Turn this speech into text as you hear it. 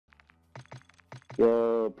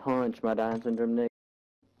Yo, punch my Down syndrome, Nick.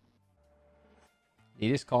 He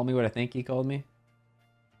just called me what I think he called me.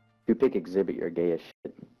 If you pick exhibit, you're gay as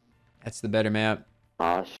shit. That's the better map.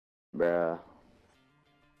 Aw, shit, bruh.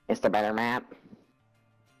 It's the better map.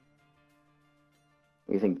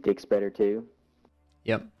 You think Dick's better too?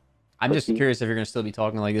 Yep. I'm just curious if you're gonna still be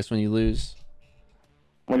talking like this when you lose.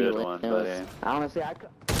 When Good you one, lose. buddy. Honestly,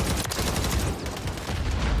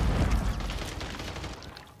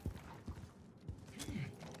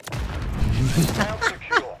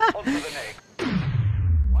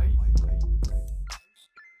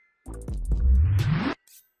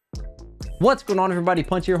 What's going on, everybody?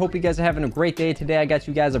 Punch here. Hope you guys are having a great day. Today I got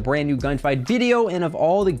you guys a brand new gunfight video, and of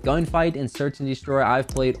all the gunfight and search and destroy I've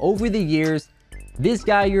played over the years, this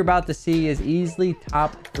guy you're about to see is easily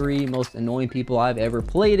top 3 most annoying people I've ever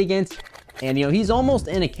played against. And you know, he's almost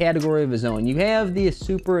in a category of his own. You have the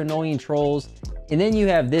super annoying trolls, and then you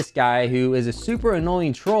have this guy who is a super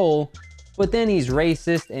annoying troll, but then he's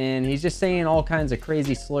racist and he's just saying all kinds of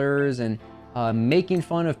crazy slurs and making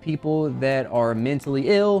fun of people that are mentally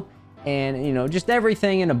ill. And you know, just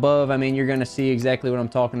everything and above. I mean, you're gonna see exactly what I'm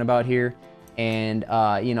talking about here. And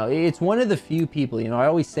you know, it's one of the few people, you know, I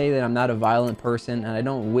always say that I'm not a violent person and I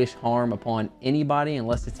don't wish harm upon anybody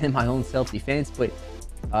unless it's in my own self-defense, but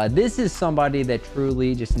this is somebody that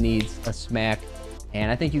truly just needs a smack. And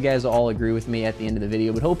I think you guys will all agree with me at the end of the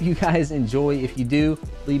video, but hope you guys enjoy. If you do,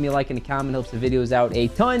 leave me a like and a comment. Helps the videos out a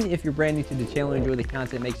ton. If you're brand new to the channel and enjoy the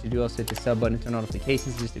content, make sure you also hit the sub button and turn on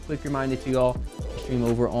notifications. Just a quick reminder to y'all, stream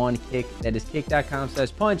over on Kick. That is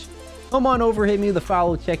kick.com/punch. Come on over, hit me with a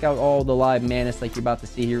follow, check out all the live madness like you're about to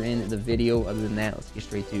see here in the video. Other than that, let's get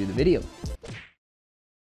straight to the video.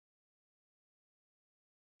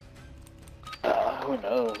 Who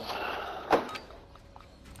knows?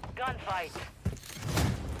 Gunfight.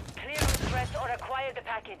 Clear the threat or acquire the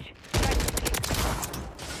package.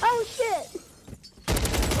 Oh shit!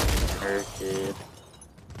 kid.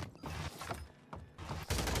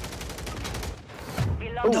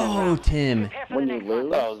 No, Tim. When you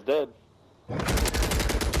lose, I was dead.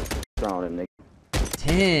 what's wrong with him, Nick?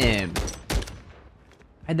 Tim.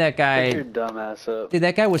 Had that Pick guy. your dumb ass up. Dude,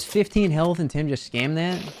 that guy was 15 health and Tim just scammed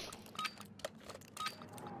that?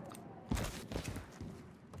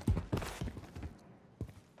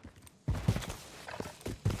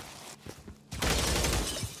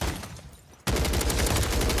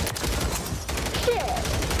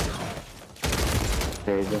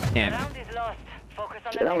 There you go. Damn. Round is lost. Focus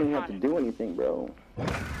on I the don't even next have to one. do anything, bro.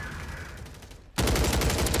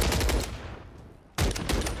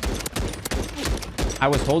 I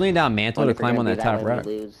was holding down mantle to climb on that top rock.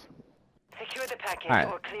 Lose. Secure the package Alright,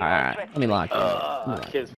 or clear alright. threat. Let me lock in. Let me That lock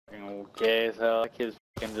in. kid's fucking gay as hell. That kid's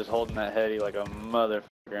fucking just holding that heady like a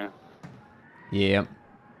motherfucker. Yep.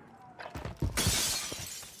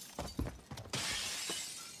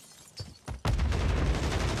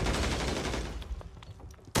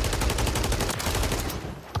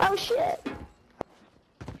 Oh shit!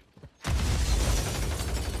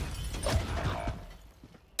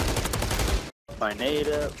 My nade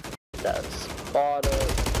up. Got a spot up.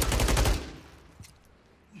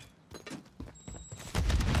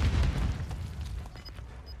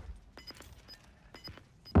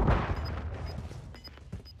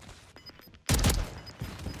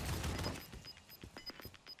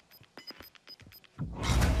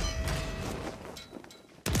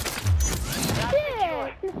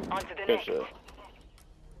 On to the Good next. shit.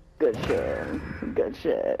 Good shit. Good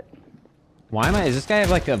shit. Why am I? Does this guy have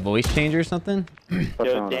like a voice changer or something? What's wrong Yo,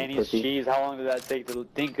 with him, Danny's pussy? cheese. How long did that take to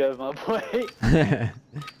think of, my boy?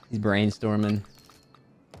 He's brainstorming.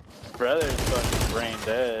 Brother's fucking brain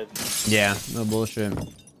dead. Yeah, no bullshit.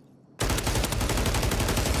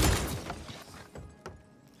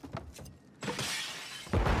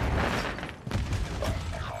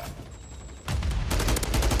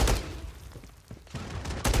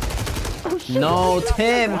 No,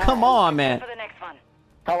 Tim, come on, man. For the next one.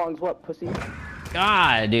 How long's what, pussy?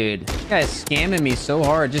 God, dude. This guy's scamming me so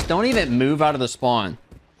hard. Just don't even move out of the spawn.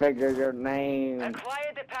 Figure your name.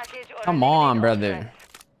 Acquire the package or Come on, eliminate all brother. threats.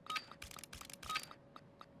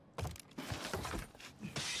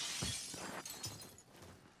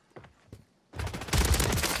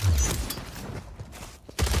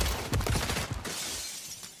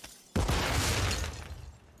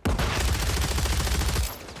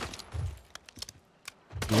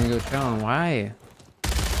 You're gonna go challenge. Why?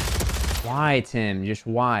 Why, Tim? Just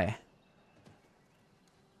why?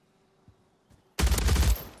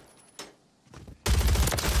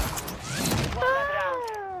 One last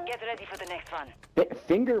round. Get ready for the next one.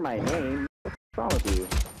 Finger my name. What's wrong with you?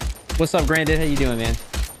 What's up, Grandad? How you doing, man?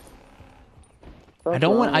 I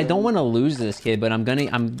don't want to lose this kid, but I'm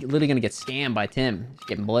literally gonna get scammed by Tim. He's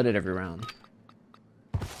getting blooded every round.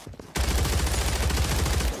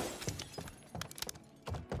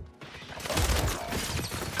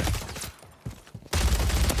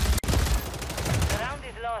 The round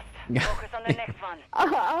is lost. Focus on the next one.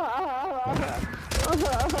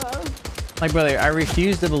 Like, brother, I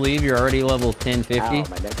refuse to believe you're already level 1050 Ow,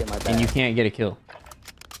 my neck and my back. and you can't get a kill.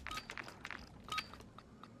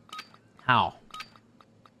 How?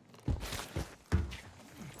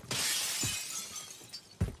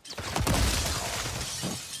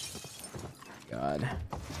 God.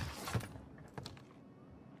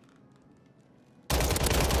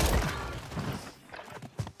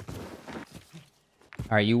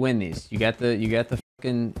 All right, you win these. You got the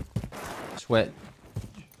fucking sweat.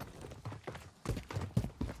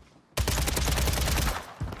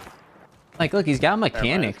 Like, look, he's got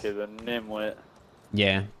mechanics. Never mind, this kid's a nimwit.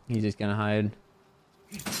 Yeah, he's just gonna hide.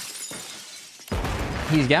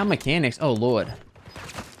 He's got mechanics. Oh, Lord.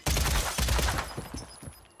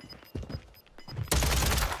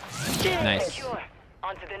 Nice. Secure.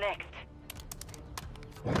 On to the next.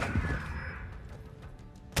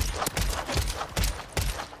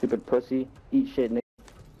 Stupid pussy. Eat shit, nigga.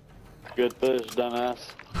 Good push, dumbass.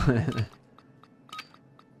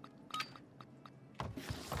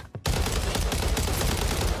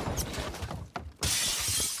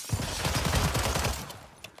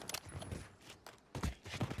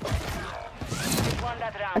 We've won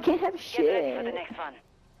that round. I can't have Get ready for the shit. next one.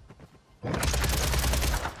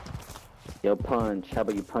 Yo, punch. How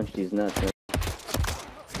about you punch these nuts, man?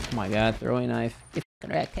 Oh my God, throwing knife. Oh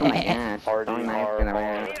my gosh. Hard Throwing and knife hard, in the hard.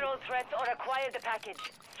 ass. Clear all threats or acquire the package.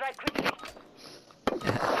 Strike quickly.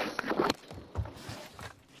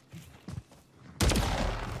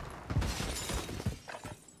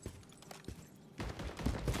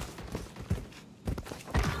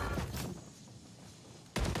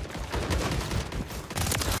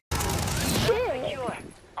 Secure.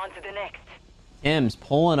 On to the next. Tim's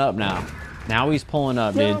pulling up now. Now he's pulling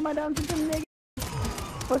up, Yo, dude. my down to some nigga.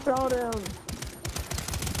 What's all them?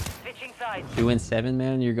 Switching sides. 2-7,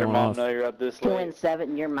 man. You're Your going mom off. know you're up this 2 late. and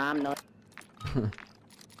 7. Your mom knows.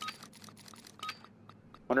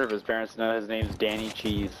 Wonder if his parents know his name's Danny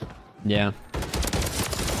Cheese. Yeah.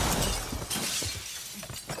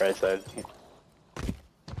 Right side.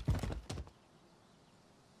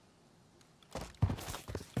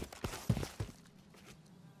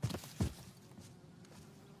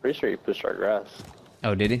 Pretty sure he pushed our grass.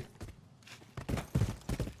 Oh, did he?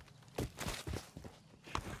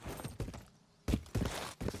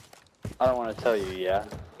 I don't want to tell you, yeah.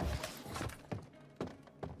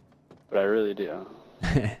 But I really do.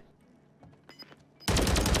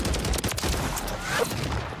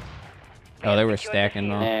 Oh, they were Secure the stacking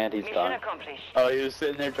field. though. And he's Mission gone. accomplished. Oh, he was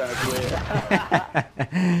sitting there trying to quit.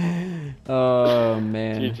 Oh,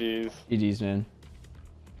 man. GG's. GG's, man.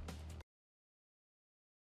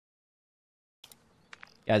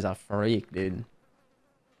 Guy's a freak, dude. And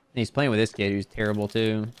he's playing with this kid who's terrible,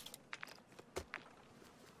 too.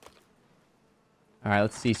 Alright,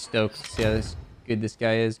 let's see Stokes. See how good this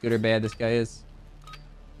guy is. Good or bad this guy is.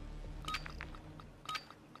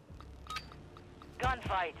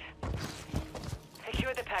 Gunfight.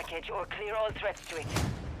 Secure the package or clear all threats to it.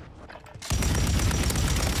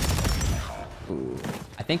 Ooh.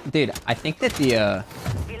 I think, dude, I think that the,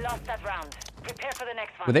 We lost that round. Prepare for the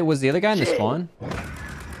next one. was the other guy in the spawn?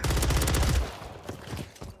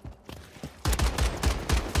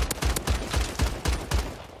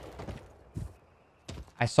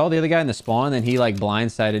 I saw the other guy in the spawn, and he like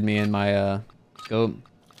blindsided me in my scope.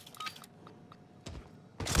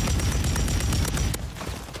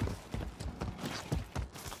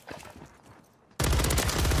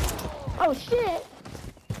 Oh shit!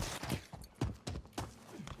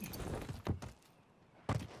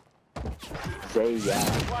 Zaya.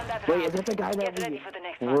 Won that Wait, round. is that the guy that Get ready for the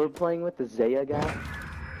next we one. were playing with, the Zaya guy?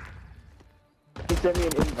 He sent me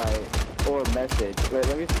an invite or a message.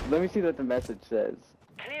 Wait, let me see what the message says.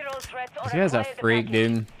 Clear all threats or This guy's a acquire the freak, package.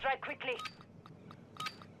 dude. Strike quickly.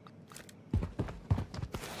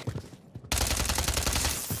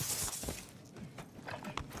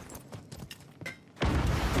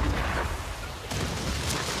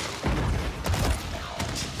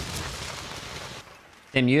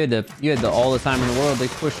 Tim, you had the all the time in the world to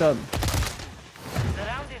push up. The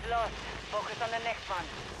round is lost. Focus on the next one.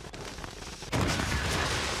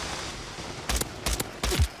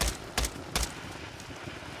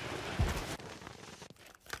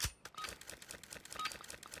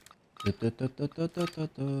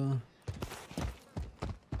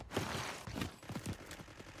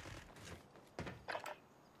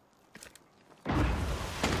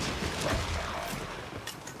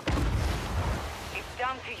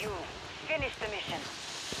 you. Finish the mission.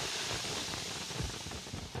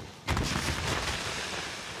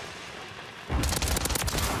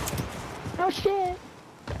 Oh shit!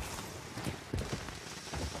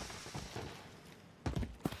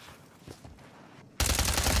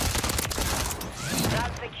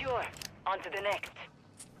 Route secure. On to the next.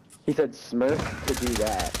 He said Smurf to do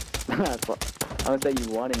that. That's what, I would say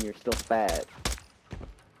you won and you're still fat.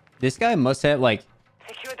 This guy must have, like,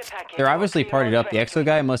 Secure the package. they're obviously Clear partied all up. The EXO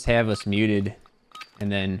guy must have us muted.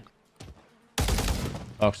 And then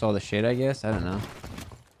talks all the shit, I guess. I don't know.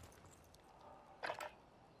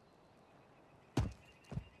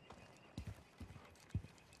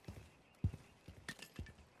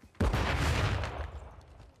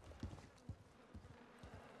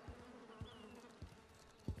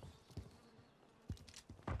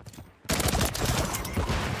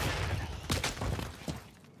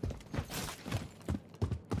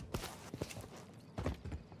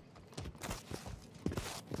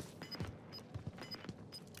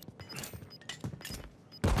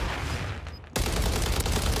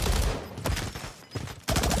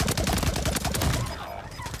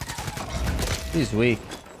 He's weak.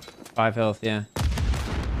 5 health, yeah.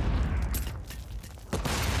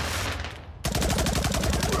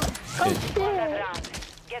 that round.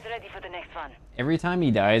 Get ready for the next one. Every time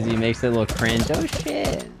he dies, he makes it look cringe. Oh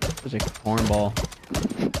shit. Such a cornball.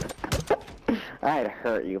 I'd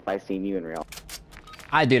hurt you if I seen you in real.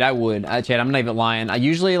 Dude, I would. Chad, I'm not even lying. I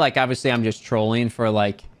usually, like, obviously I'm just trolling for,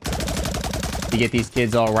 like, to get these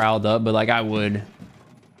kids all riled up, but, like, I would.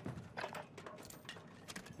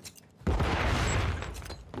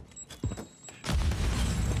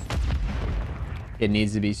 It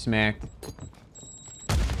needs to be smacked.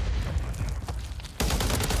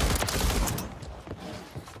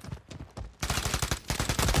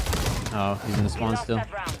 Oh, he's in the spawn still.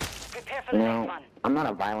 Prepare for You the next know, one. I'm not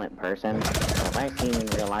a violent person, so if I seen you in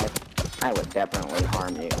real life, I would definitely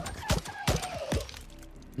harm you.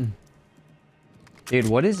 Dude,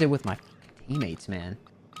 what is it with my teammates, man?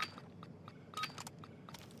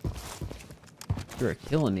 You're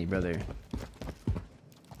killing me, brother.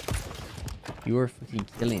 You are fucking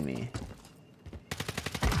killing me.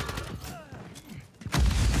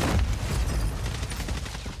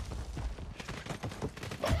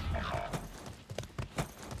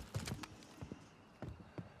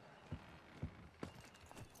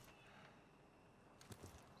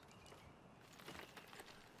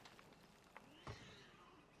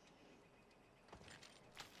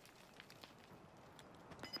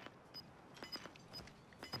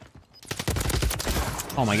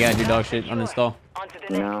 Oh my god, dude, dog shit. Uninstall. On to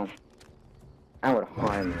the You next. know, I would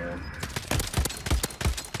harm you.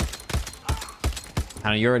 I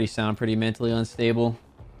know you already sound pretty mentally unstable.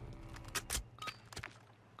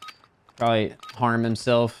 Probably harm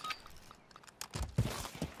himself.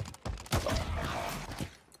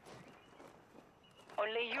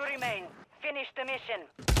 Only you remain. Finish the mission.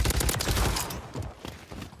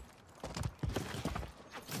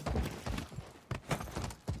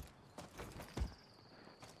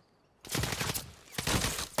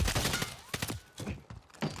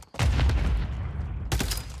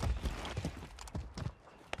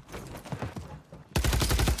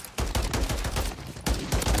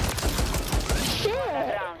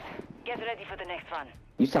 That round. Get ready for the next one.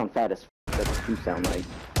 You sound fat as f. That's what you sound like.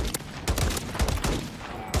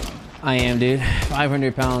 I am, dude.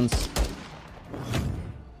 500 pounds.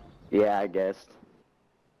 Yeah, I guess.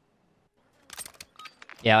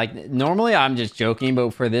 Yeah, like, normally I'm just joking,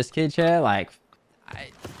 but for this kid, chat, like,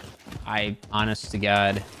 I honest to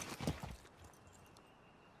God.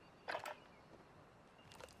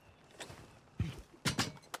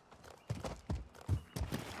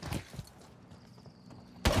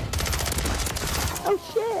 Oh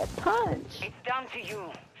shit, punch! It's down to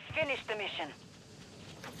you. Finish the mission.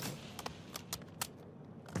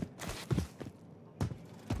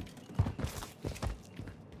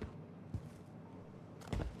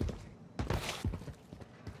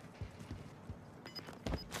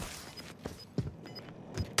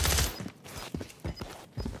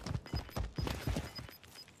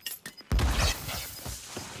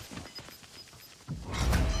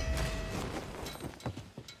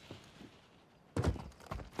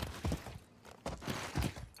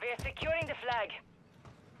 We're securing the flag.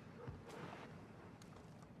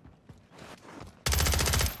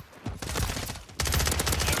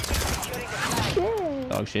 Securing the flag.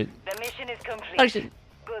 Dog shit. The mission is complete. Dog shit.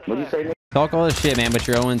 Good What'd you work. say, Nick? Talk all this shit, man, but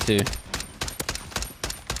you're 0-2.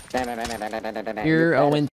 You're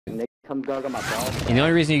 0-2. Nick, come gug on my balls. And the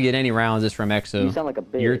only reason you get any rounds is from You EXO. sound like a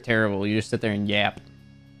bitch. You're terrible. You just sit there and yap.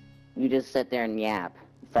 You just sit there and yap.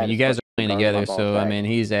 I mean, you guys are playing together, so I mean,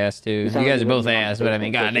 he's ass too. You guys are both ass, but I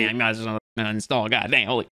mean, goddamn, I'm not just gonna install. Goddamn,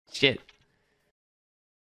 holy shit.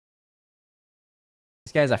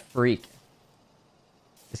 This guy's a freak.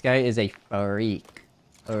 This guy is a freak.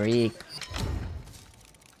 Freak.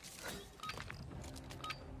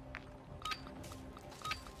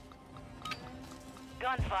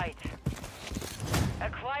 Gunfight.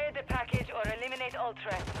 Acquire the package or eliminate all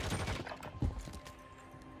threats.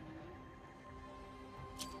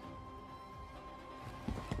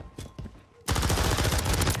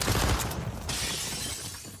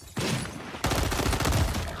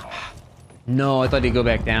 No, I thought he'd go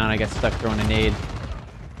back down. I got stuck throwing a nade.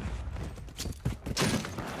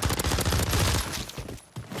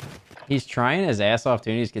 He's trying his ass off too,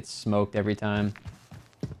 and he just gets smoked every time.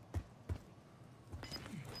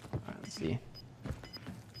 Alright, let's see.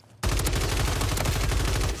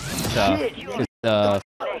 Go,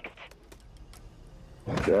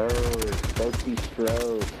 Stokey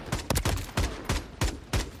stroke.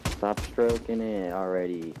 Stop stroking it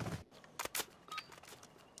already.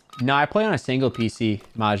 No, I play on a single PC,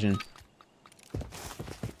 Majin.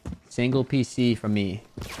 Single PC for me.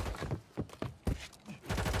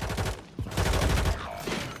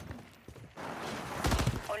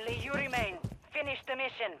 Only you remain. Finish the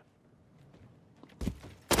mission.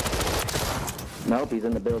 Nope, he's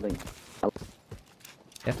in the building.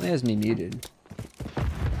 Definitely has me muted.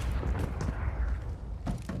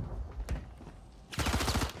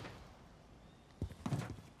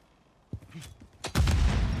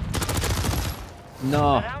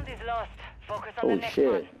 No. The round is lost. Focus on the Holy next shit.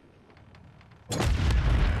 one.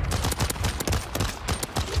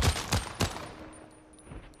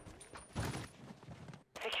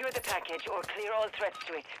 Secure the package or clear all threats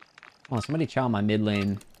to it. Oh, somebody chow my mid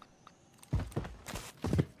lane.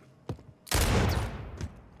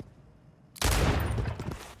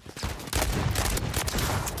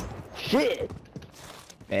 Shit!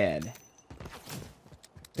 Bad.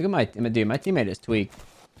 Look at my dude. My teammate is tweaked.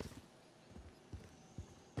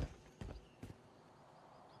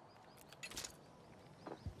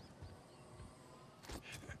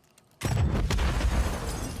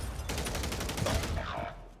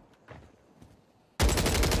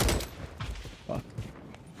 Fuck.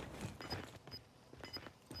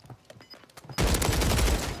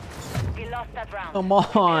 We lost that round. Come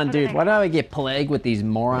on, dude. Why do I get plagued with these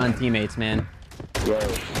moron teammates, man? Yo.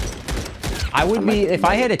 I would be, if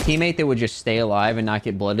I had a teammate that would just stay alive and not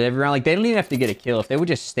get blooded every round, like, they don't even have to get a kill. If they would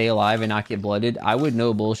just stay alive and not get blooded, I would,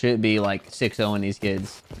 no bullshit, be like 6-0 in these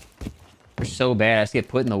kids. They're so bad. I just get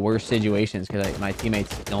put in the worst situations because my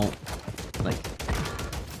teammates don't, like,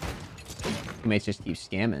 teammates just keep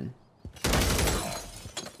scamming.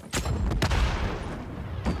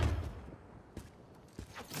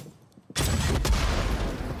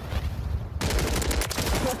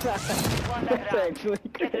 Won that That's round. actually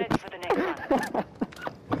Get ready for the next one.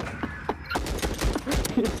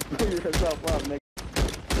 You screw yourself up, Nick.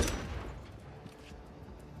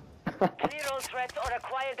 Clear all threats or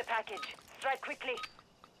acquire the package. Strike quickly.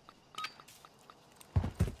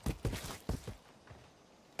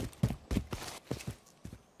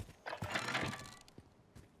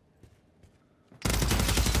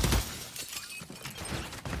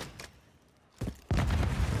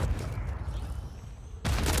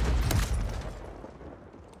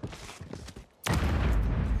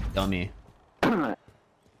 Dummy. Back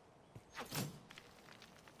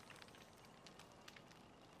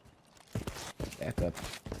up.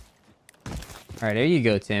 Alright, there you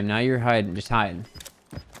go, Tim. Now you're hiding. Just hiding.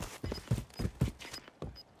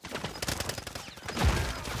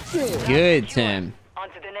 Good, Tim. On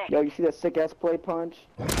to the next. Yo, you see that sick ass play punch?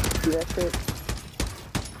 See that shit?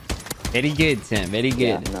 Very good, Tim. Very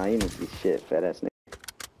good. Yeah, nah, you need to be shit, fat ass nigga.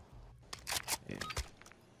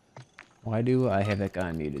 Why do I have that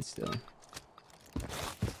guy muted still?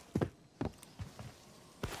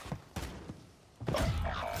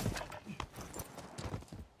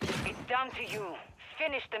 It's down to you.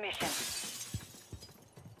 Finish the mission.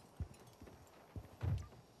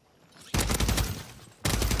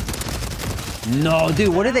 No,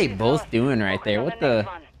 dude, what are they both doing right there? What the?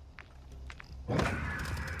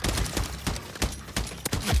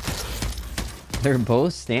 They're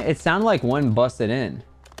both stand. It sounded like one busted in.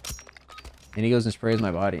 And he goes and sprays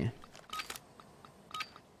my body.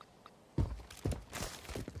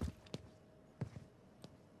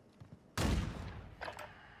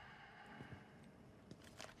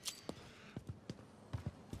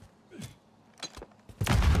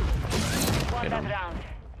 Won that round.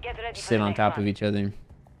 Get ready for Sit the on next top one. of each other.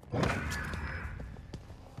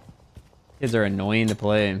 Kids are annoying to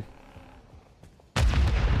play.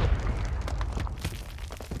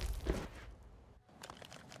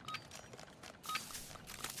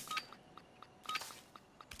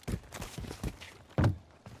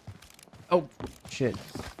 Oh, shit.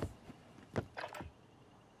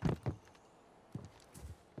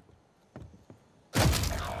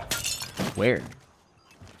 Where?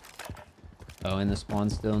 Oh, in the spawn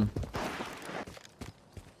still.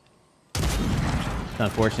 It's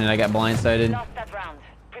unfortunate I got blindsided. Lost that round.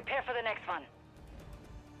 Prepare for the next one.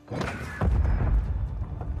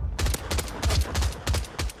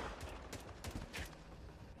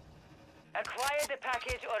 Acquire the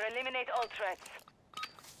package or eliminate all threats.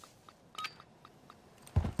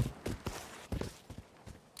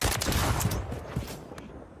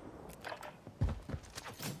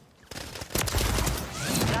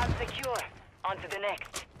 Not secure. On to the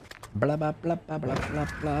next. Blah, blah, blah, blah, blah, blah,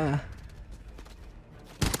 blah.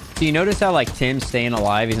 So you notice how, like, Tim's staying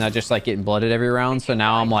alive? He's not just, like, getting blooded every round. So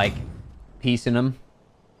now I'm, like, piecing him.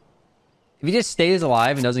 If he just stays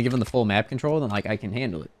alive and doesn't give him the full map control, then, like, I can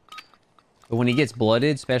handle it. But when he gets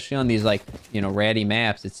blooded, especially on these, like, you know, ratty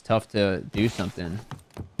maps, it's tough to do something.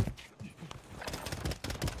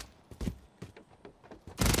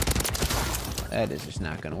 That is just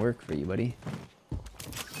not going to work for you, buddy.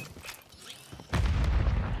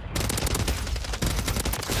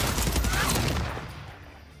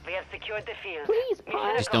 We have secured the field. Please,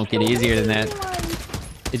 Mission Just don't get easier than that.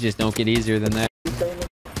 It just don't get easier than that.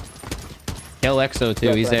 Kill Exo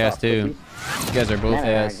too. He's ass too. You guys are both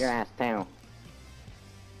ass. Your ass down.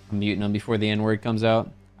 I'm muting them before the N-word comes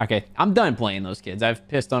out. Okay, I'm done playing those kids. I've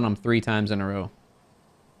pissed on them 3 times in a row.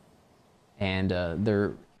 And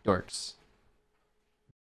they're dorks.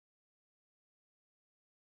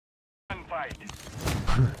 Fight.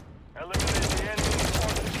 Eliminate the enemy or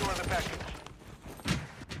secure the package.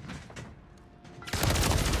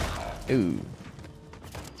 Ooh.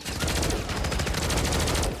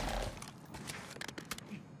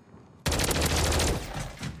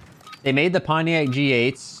 They made the Pontiac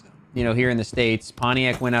G8s, you know, here in the States.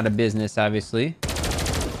 Pontiac went out of business, obviously.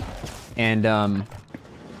 And,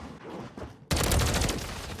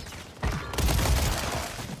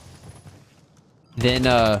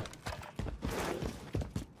 then,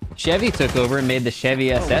 Chevy took over and made the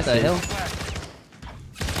Chevy SS. What the hell?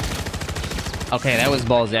 Okay, that was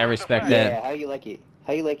ballsy. I respect that. Yeah, how you like it?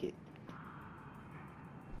 How you like it?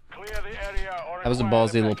 Clear the area or That was a acquire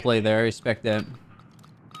ballsy the little package. play there. I respect that.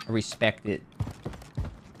 I respect it.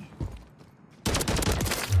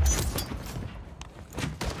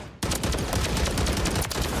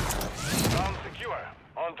 Round secure.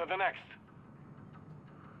 On to the next.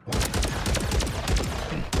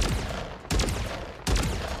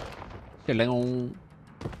 Hello.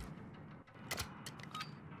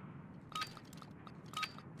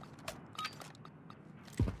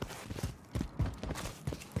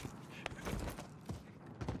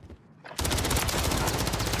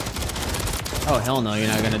 Oh, hell no, you're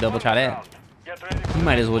not gonna double try that. Get ready You for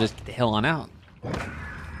might as well just get the hell on out.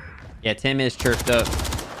 Yeah, Tim is chirped up.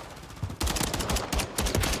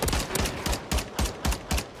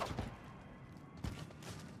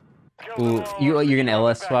 Ooh, you're gonna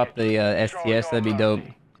LS swap the STS? That'd be dope.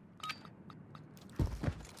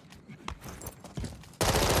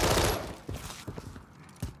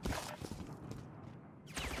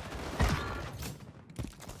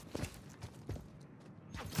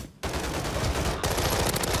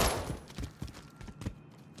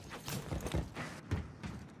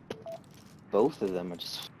 Both of them are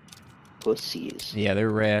just pussies. Yeah, they're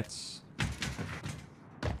rats.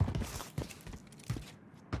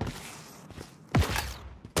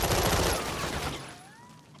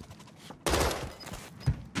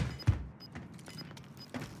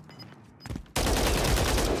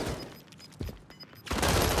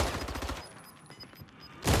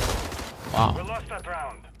 We Wow. lost that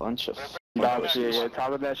round. Bunch of Dog shit, yeah.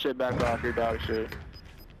 Toggle that shit back off, your dog shit.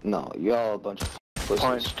 no, y'all a bunch of pussies.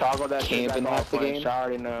 Punch, toggle that shit Camping back half off, the Punch. game? I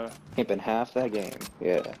already know. Camping half that game.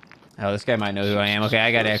 Yeah. Oh, this guy might know who I am. Okay,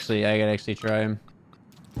 I gotta actually try him.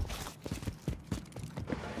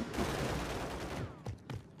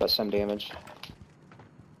 Got some damage.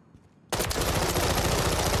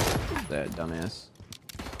 That dumbass.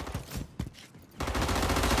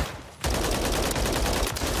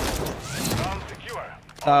 Round secure.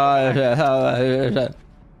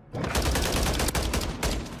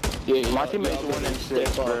 Yeah, my teammate's 1 and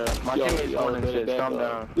 6, bro. My teammate's 1 and 6. Calm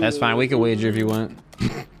down. That's fine. We can wager if you want.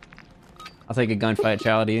 I'll take a gunfight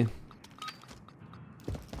chow to you.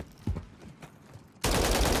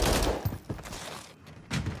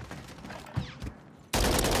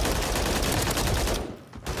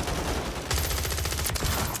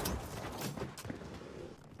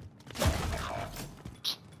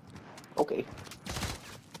 Okay.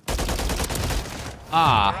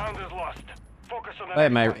 Ah. Round is lost. Focus on the I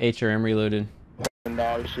have my next HRM reloaded.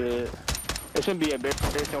 Dog shit. It's gonna be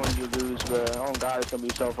embarrassing when you lose, but oh god, it's gonna be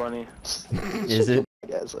so funny. Is it?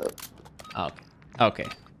 Yes. Oh, okay.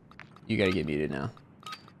 You gotta get muted now.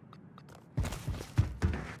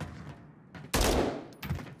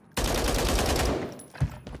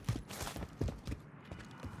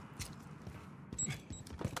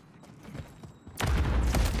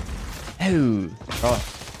 Oh,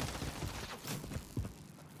 cross.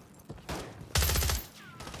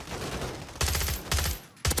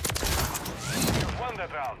 You've won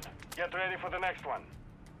that round. Get ready for the next one.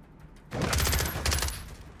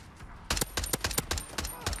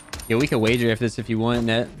 Yeah, we could wager if this if you want,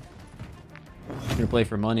 Net. I'm gonna play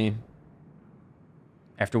for money.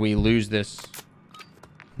 After we lose this.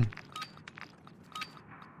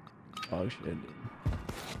 Oh shit, dude.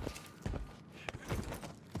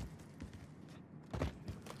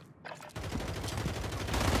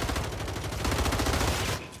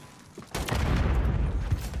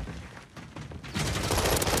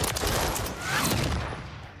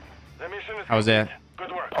 The mission is How was that?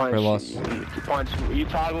 good work. Punch. Or loss. You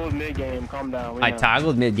toggled mid game. Calm down. We I know.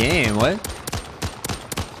 toggled mid-game, what?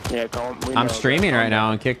 Yeah, we I'm know, streaming calm right now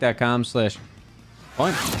down. on kick.com/punch.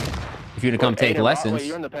 If you to come take Wait, lessons. Wait,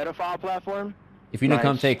 you're on the pedophile platform? If you to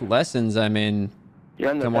come Nice. take lessons, I mean, You're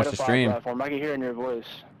on the come watch the pedophile stream. platform. I can hear it in your voice.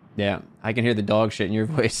 Yeah, I can hear the dog shit in your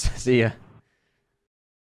voice. See ya.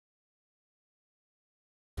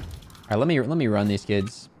 All right, let me run these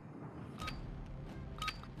kids.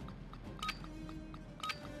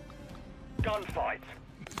 Gunfight.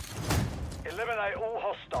 Eliminate all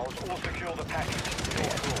hostiles or secure the package. Your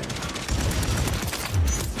call.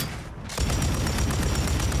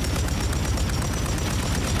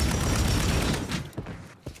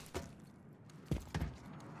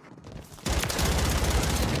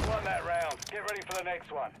 You won that round. Get ready for the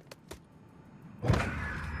next one.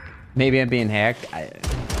 Maybe I'm being hacked. I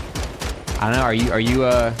don't know. Are you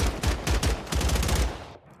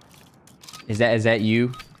is that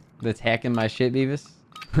you that's hacking my shit, Beavis?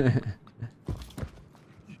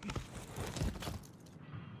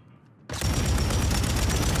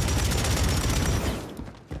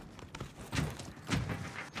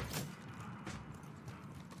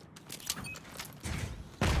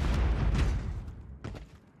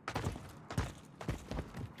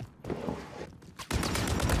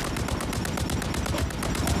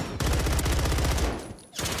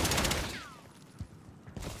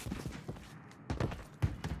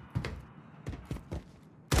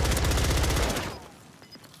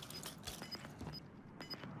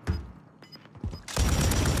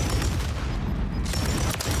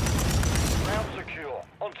 Round secure.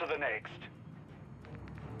 On to the next.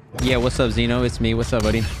 Yeah, what's up, Zeno? It's me. What's up,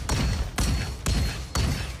 buddy?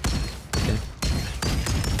 Okay.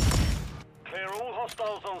 Clear all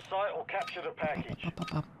hostiles on site or capture the package.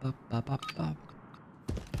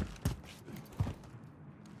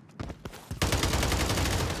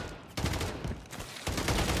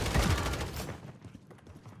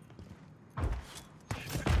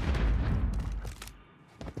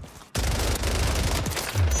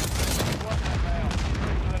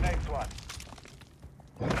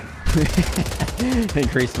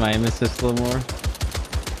 Increase my aim assist a little more.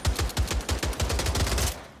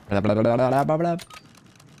 Blah, blah, blah, blah, blah, blah.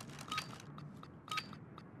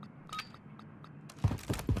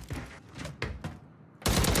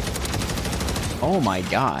 Oh my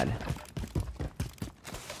god.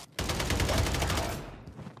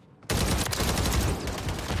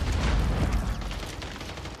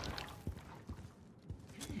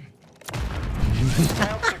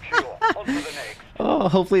 Oh,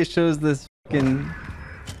 hopefully it shows this fucking...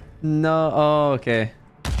 No, oh, okay.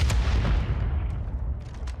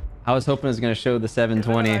 I was hoping it was going to show the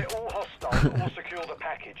 720.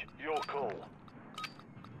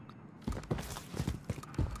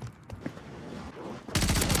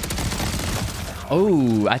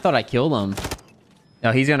 Oh, I thought I killed him.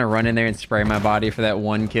 No, he's going to run in there and spray my body for that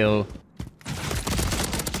one kill.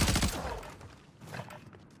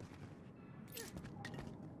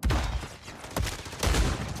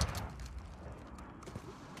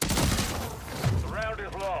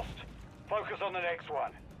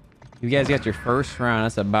 You guys got your first round.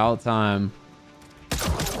 That's about time. I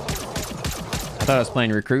thought I was playing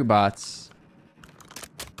recruit bots.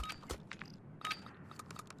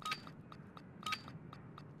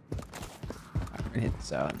 I'm gonna hit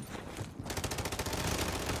this out. You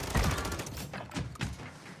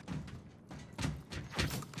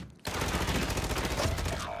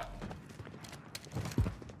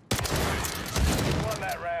won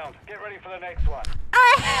that round. Get ready for the next one.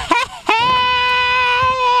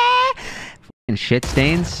 fucking shit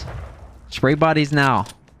stains. Spray bodies now.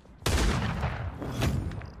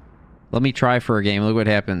 Let me try for a game. Look what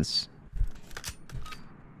happens.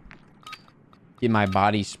 Get my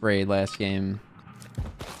body sprayed last game.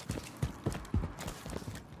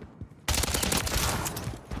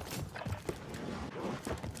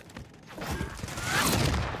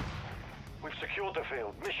 We've secured the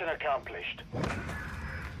field. Mission accomplished.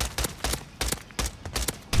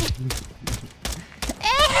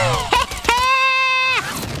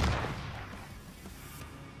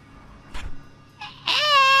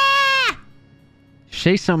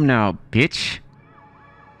 Say something now, bitch.